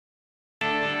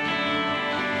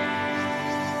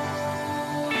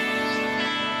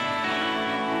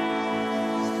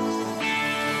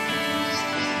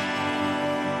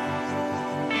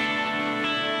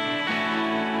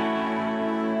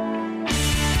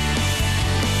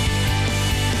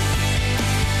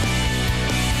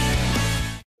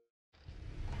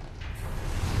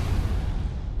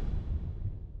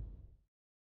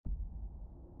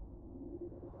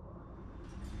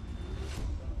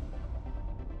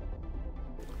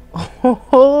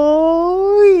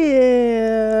Oh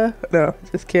yeah. No,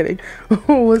 just kidding.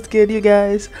 What's good, you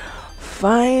guys?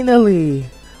 Finally,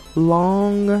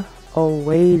 long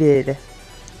awaited.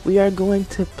 We are going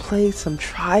to play some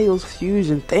Trials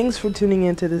Fusion. Thanks for tuning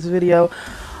into this video.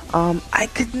 I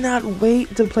could not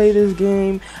wait to play this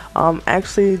game.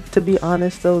 Actually, to be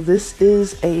honest though, this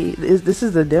is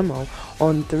the demo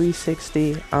on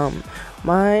 360.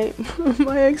 My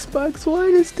my Xbox One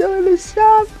is still in the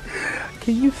shop.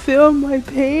 Can you feel my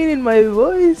pain in my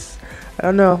voice? I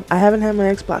don't know. I haven't had my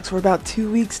Xbox for about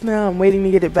 2 weeks now. I'm waiting to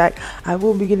get it back. I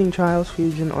will be getting Trials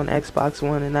Fusion on Xbox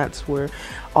One, and that's where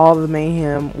all the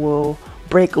mayhem will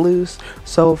break loose.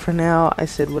 So for now, I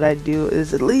said what I'd do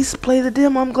is at least play the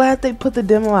demo. I'm glad they put the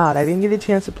demo out. I didn't get a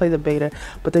chance to play the beta,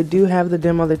 but they do have the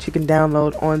demo that you can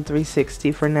download on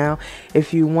 360 for now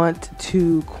if you want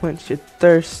to quench your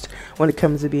thirst when it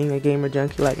comes to being a gamer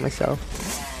junkie like myself.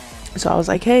 So I was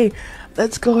like, hey,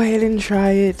 let's go ahead and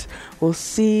try it. We'll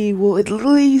see. We'll at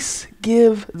least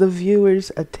give the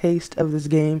viewers a taste of this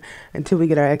game until we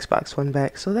get our Xbox One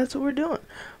back. So that's what we're doing.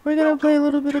 We're going to play a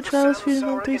little bit of Trials Fusion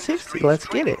on 360. Let's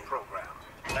get it.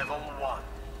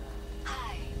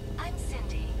 Hi, I'm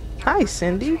Cindy. Hi,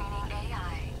 Cindy. Training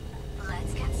AI.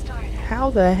 Let's get started.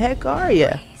 How the heck are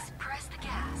ya? Please press the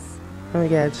gas. Oh my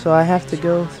god, so I have to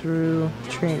go through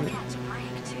training. That's break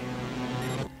two.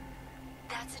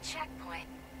 That's a checkpoint.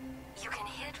 You can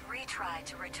hit retry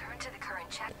to return to the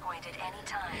current checkpoint at any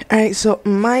time. Alright, so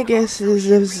my guess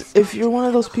is if you're one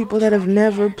of those people that have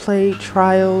never played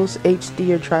Trials HD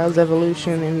or Trials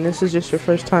Evolution, and this is just your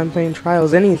first time playing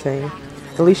Trials anything,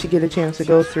 at least you get a chance to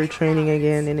go through training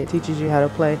again and it teaches you how to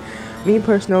play. Me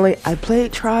personally, I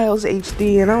played Trials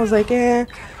HD and I was like,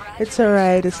 it's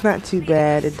alright, it's not too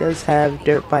bad. It does have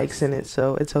dirt bikes in it,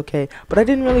 so it's okay. But I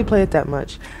didn't really play it that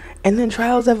much. And then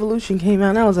Trials Evolution came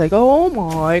out and I was like, oh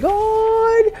my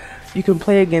god! You can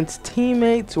play against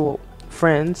teammates or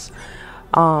friends.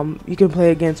 You can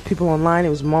play against people online. It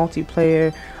was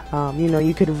multiplayer. You know,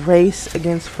 you could race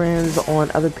against friends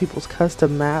on other people's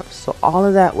custom maps. So all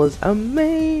of that was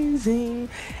amazing.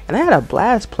 And I had a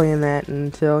blast playing that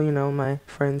until, you know, my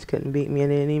friends couldn't beat me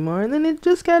in it anymore. And then it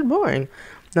just got boring.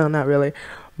 No, not really.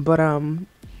 But,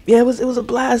 yeah, it was a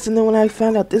blast. And then when I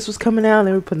found out this was coming out,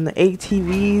 they were putting the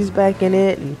ATVs back in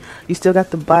it. And you still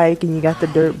got the bike and you got the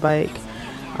dirt bike.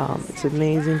 It's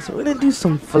amazing. So we're gonna do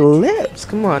some flips.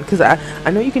 Come on, because I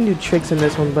know you can do tricks in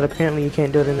this one, but apparently you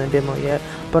can't do it in the demo yet.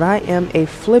 But I am a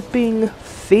flipping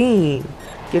fiend.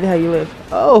 Get it how you live.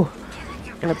 Oh,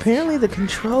 and apparently the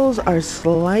controls are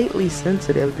slightly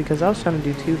sensitive because I was trying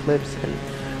to do 2 flips and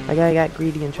my guy got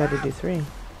greedy and tried to do 3.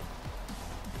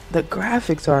 The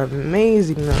graphics are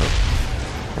amazing though.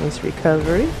 Nice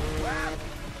recovery.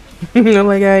 I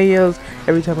like how he yells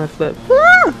every time I flip.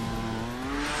 Ah!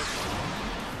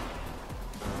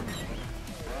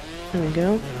 There we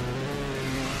go.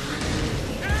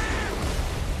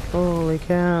 Holy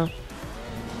cow.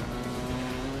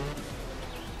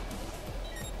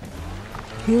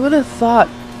 You would have thought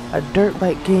a dirt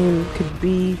bike game could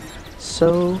be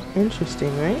so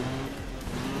interesting, right?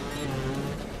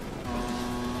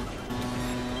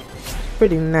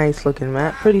 Pretty nice looking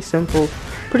map. Pretty simple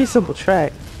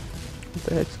track. What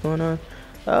the heck's going on?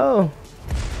 Oh.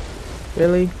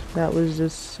 Really? That was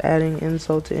just adding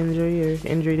insult to injury, or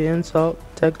injury to insult,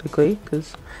 technically,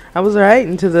 because I was alright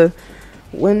until the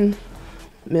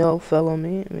windmill fell on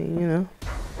me. I mean, you know,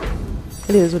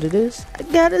 it is what it is. I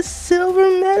got a silver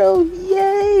medal!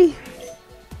 Yay!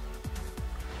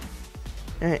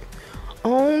 Alright,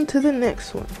 on to the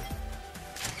next one.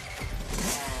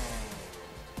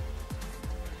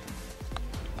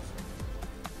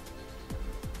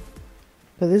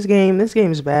 But this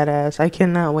game's badass. I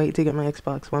cannot wait to get my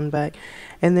Xbox One back.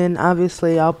 And then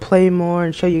obviously I'll play more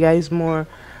and show you guys more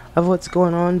of what's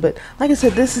going on. But like I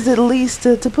said, this is at least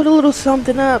to put a little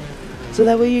something up so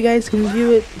that way you guys can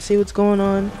view it, see what's going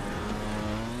on.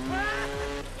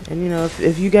 And you know,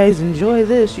 if you guys enjoy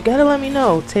this, you gotta let me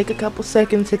know. Take a couple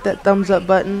seconds, hit that thumbs up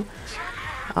button.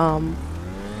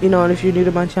 You know, and if you're new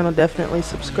to my channel, definitely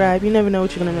subscribe. You never know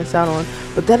what you're gonna miss out on.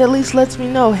 But that at least lets me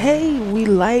know, hey, we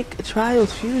like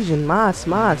Trials Fusion. Mas.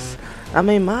 I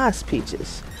mean, mas,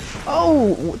 Peaches.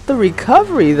 Oh, the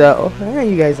recovery, though. I know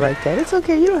you guys like that. It's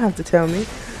okay. You don't have to tell me.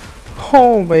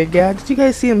 Oh, my God. Did you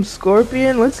guys see him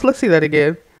scorpion? Let's see that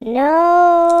again. No.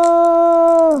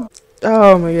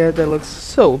 Oh, my God. That looks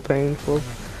so painful.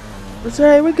 It's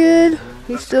alright. We're good.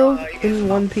 He's still in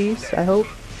one piece, I hope.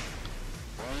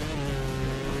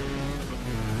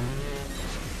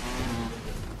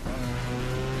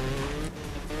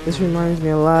 This reminds me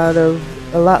a lot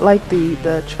like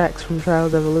the tracks from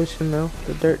Trials Evolution though,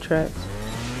 the dirt tracks.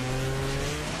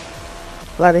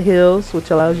 A lot of hills, which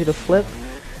allows you to flip.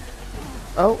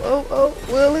 Oh, oh, oh,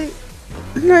 Willie.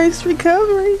 Nice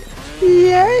recovery.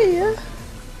 Yeah.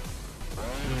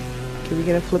 Can we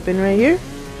get a flip in right here?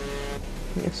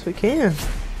 Yes, we can.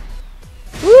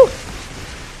 Woo!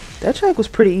 That track was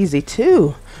pretty easy,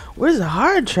 too. Where's the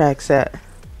hard tracks at?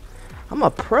 I'm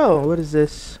a pro. What is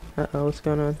this? Uh-oh, what's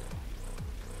going on?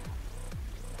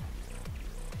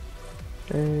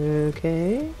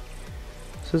 Okay.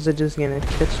 So is it just gonna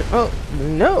catch? Oh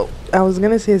no! I was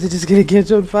gonna say, is it just gonna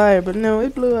catch on fire? But no,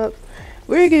 it blew up.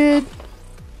 We're good.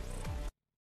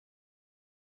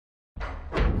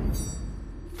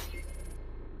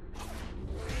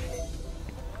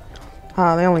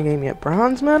 Oh, they only gave me a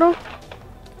bronze medal?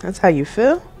 That's how you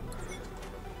feel?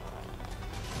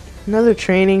 Another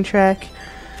training track?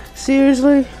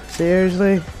 Seriously?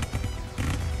 Seriously?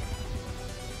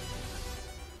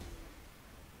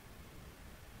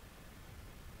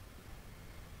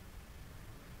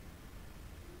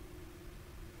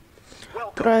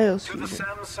 Trials to the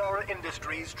Samsara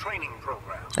Industries training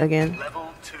program. Again. Level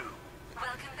 2.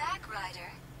 Welcome back,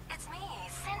 Ryder. It's me,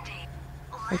 Cindy.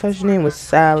 I thought your name was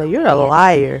Sally. You're a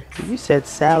liar. You said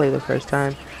Sally the first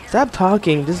time. Stop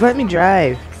talking. Just let me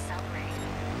drive.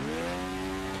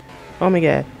 Oh my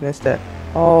god. Messed up.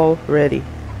 Already.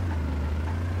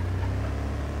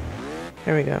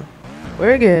 There we go.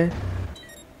 We're good.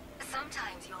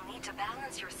 Sometimes you'll need to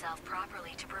balance yourself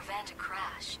properly to prevent a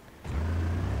crash.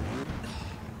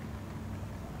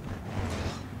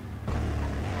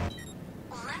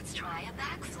 Let's try a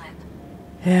backflip.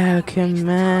 Yeah, come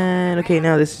on. Okay,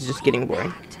 now this is just getting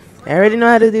boring. I already know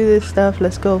how to do this stuff.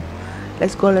 Let's go.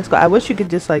 Let's go, let's go. I wish you could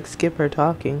just like skip her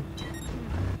talking.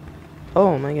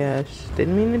 Oh my gosh.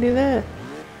 Didn't mean to do that.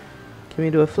 Can we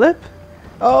do a flip?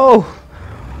 Oh!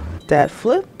 That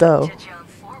flip though. To jump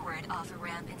forward off a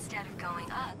ramp instead of going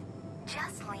up,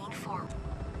 just lean forward.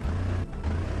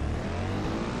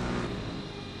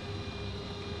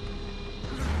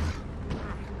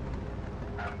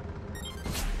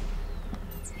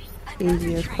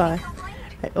 Easy as pie.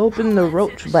 I opened the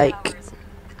roach bike.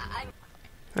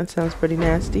 That sounds pretty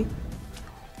nasty.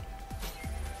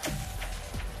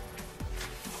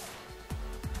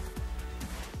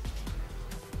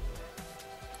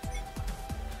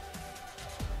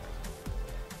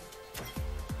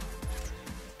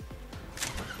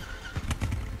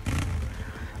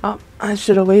 Oh, I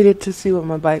should have waited to see what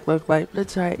my bike looked like, but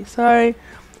it's alright. Sorry.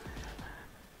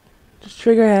 Just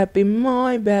trigger happy.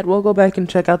 My bad. We'll go back and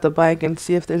check out the bike and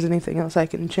see if there's anything else I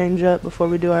can change up before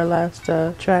we do our last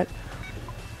track.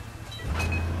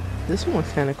 This one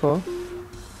was kind of cool.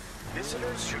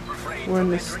 We're in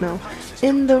the snow.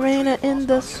 In the rain or in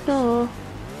the snow.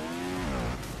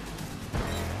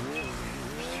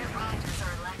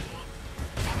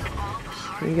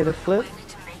 Can you get a flip?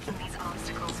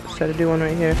 Try to do one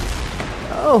right here.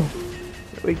 Oh,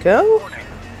 there we go.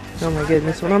 Oh my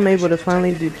goodness, when I'm able to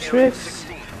finally do tricks,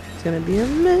 it's gonna be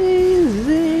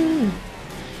amazing.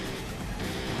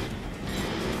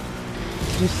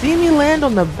 Did you see me land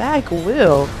on the back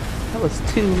wheel? That was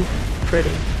too pretty.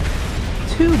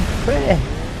 Too pretty.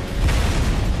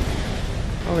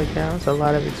 Holy cow, that's a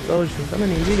lot of explosions. I'm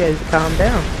gonna need you guys to calm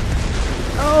down.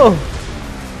 Oh!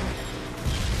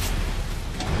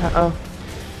 Uh-oh.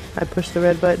 I pushed the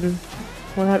red button.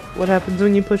 What happens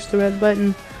when you push the red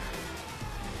button?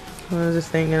 What is this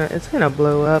thing gonna? It's gonna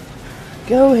blow up.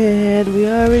 Go ahead. We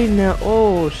already know.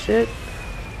 Oh shit.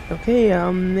 Okay.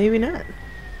 Maybe not.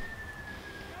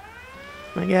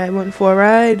 My guy went for a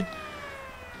ride.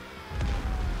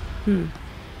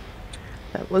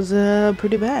 That was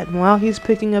pretty bad. While he's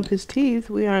picking up his teeth,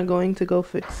 we are going to go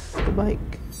fix the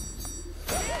bike.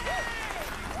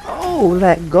 Oh,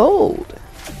 that gold.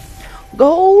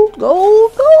 Gold,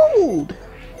 gold, gold.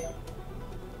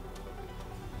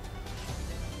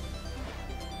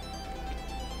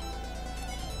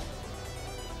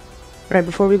 Right,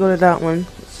 before we go to that one,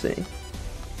 let's see.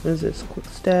 What is this? Quick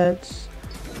stats.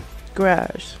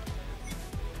 Garage.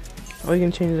 Oh, we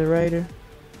can change the rider.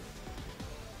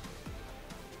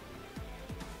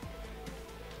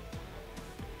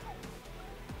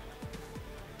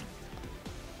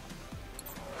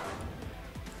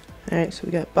 Alright, so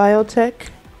we got biotech.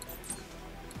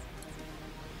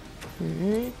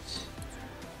 Alright.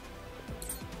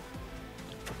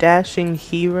 Dashing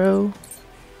hero.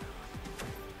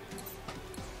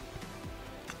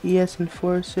 ES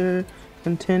enforcer,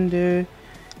 contender,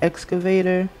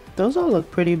 excavator. Those all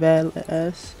look pretty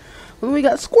badass. Then we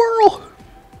got squirrel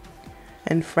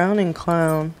and frowning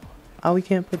clown. Oh, we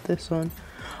can't put this on.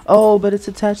 Oh, but it's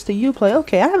attached to Uplay.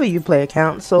 Okay, I have a Uplay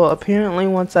account, so apparently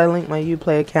once I link my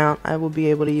Uplay account, I will be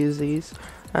able to use these.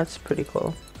 That's pretty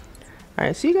cool.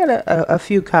 Alright, so you got a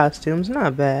few costumes,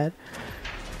 not bad.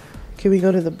 Can we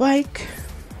go to the bike?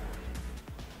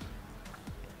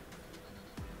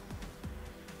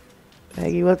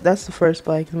 Aggie, what? That's the first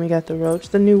bike, and we got the Roach,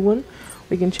 the new one.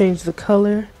 We can change the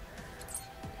color.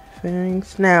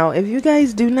 Fairings. Now, if you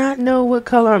guys do not know what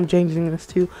color I'm changing this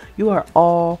to, you are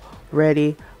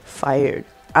already fired.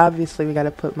 Obviously, we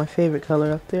gotta put my favorite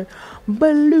color up there,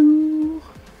 blue.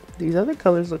 These other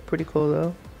colors look pretty cool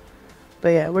though. But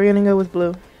yeah, we're gonna go with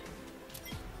blue.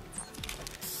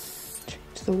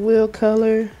 Change the wheel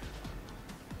color.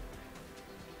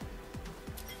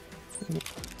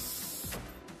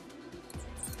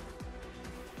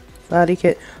 Body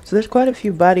kit. So there's quite a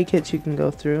few body kits you can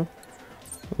go through.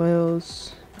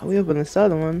 Wheels. Oh, we opened this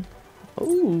other one.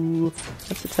 Ooh,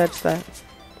 let's attach that.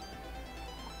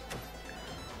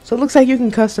 So it looks like you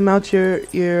can custom out your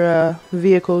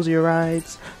vehicles, your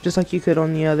rides, just like you could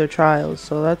on the other trials.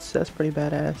 So that's pretty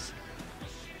badass.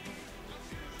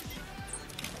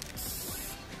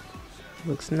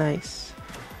 Looks nice.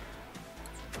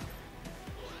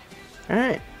 All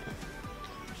right.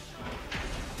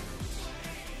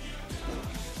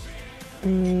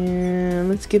 And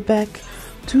let's get back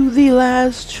to the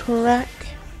last track.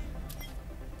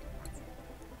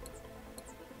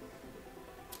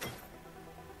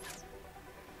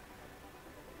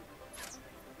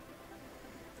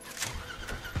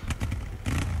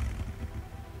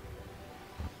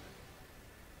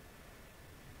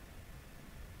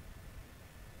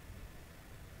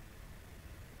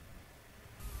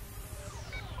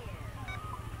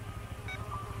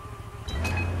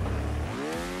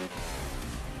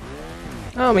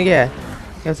 Oh my god.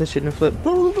 Guess I shouldn't have flipped.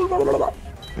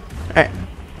 Alright.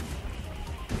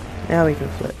 Now we can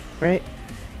flip, right?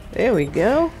 There we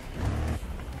go.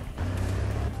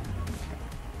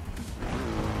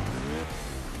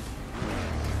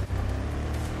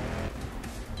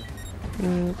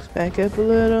 Let's back up a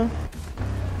little.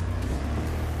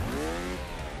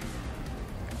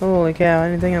 Holy cow, I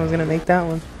didn't think I was gonna make that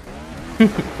one.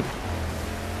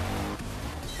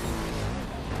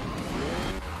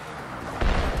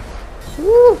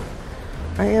 Woo!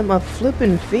 I am a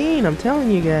flippin' fiend, I'm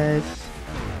telling you guys.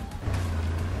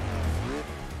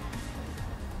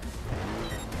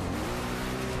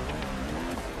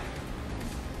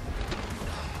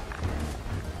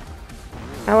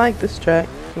 I like this track.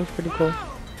 It was pretty cool.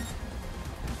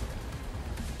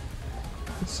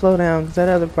 Let's slow down because that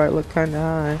other part looked kind of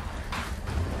high.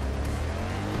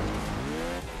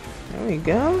 There we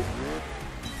go.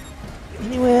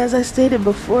 Anyway, as I stated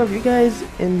before, if you guys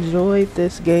enjoyed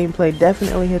this gameplay,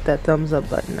 definitely hit that thumbs up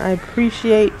button. I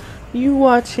appreciate you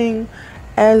watching.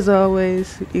 As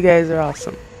always, you guys are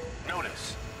awesome.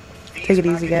 Notice, Take it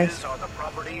easy, guys. are the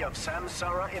property of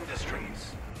Samsara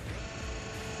Industries.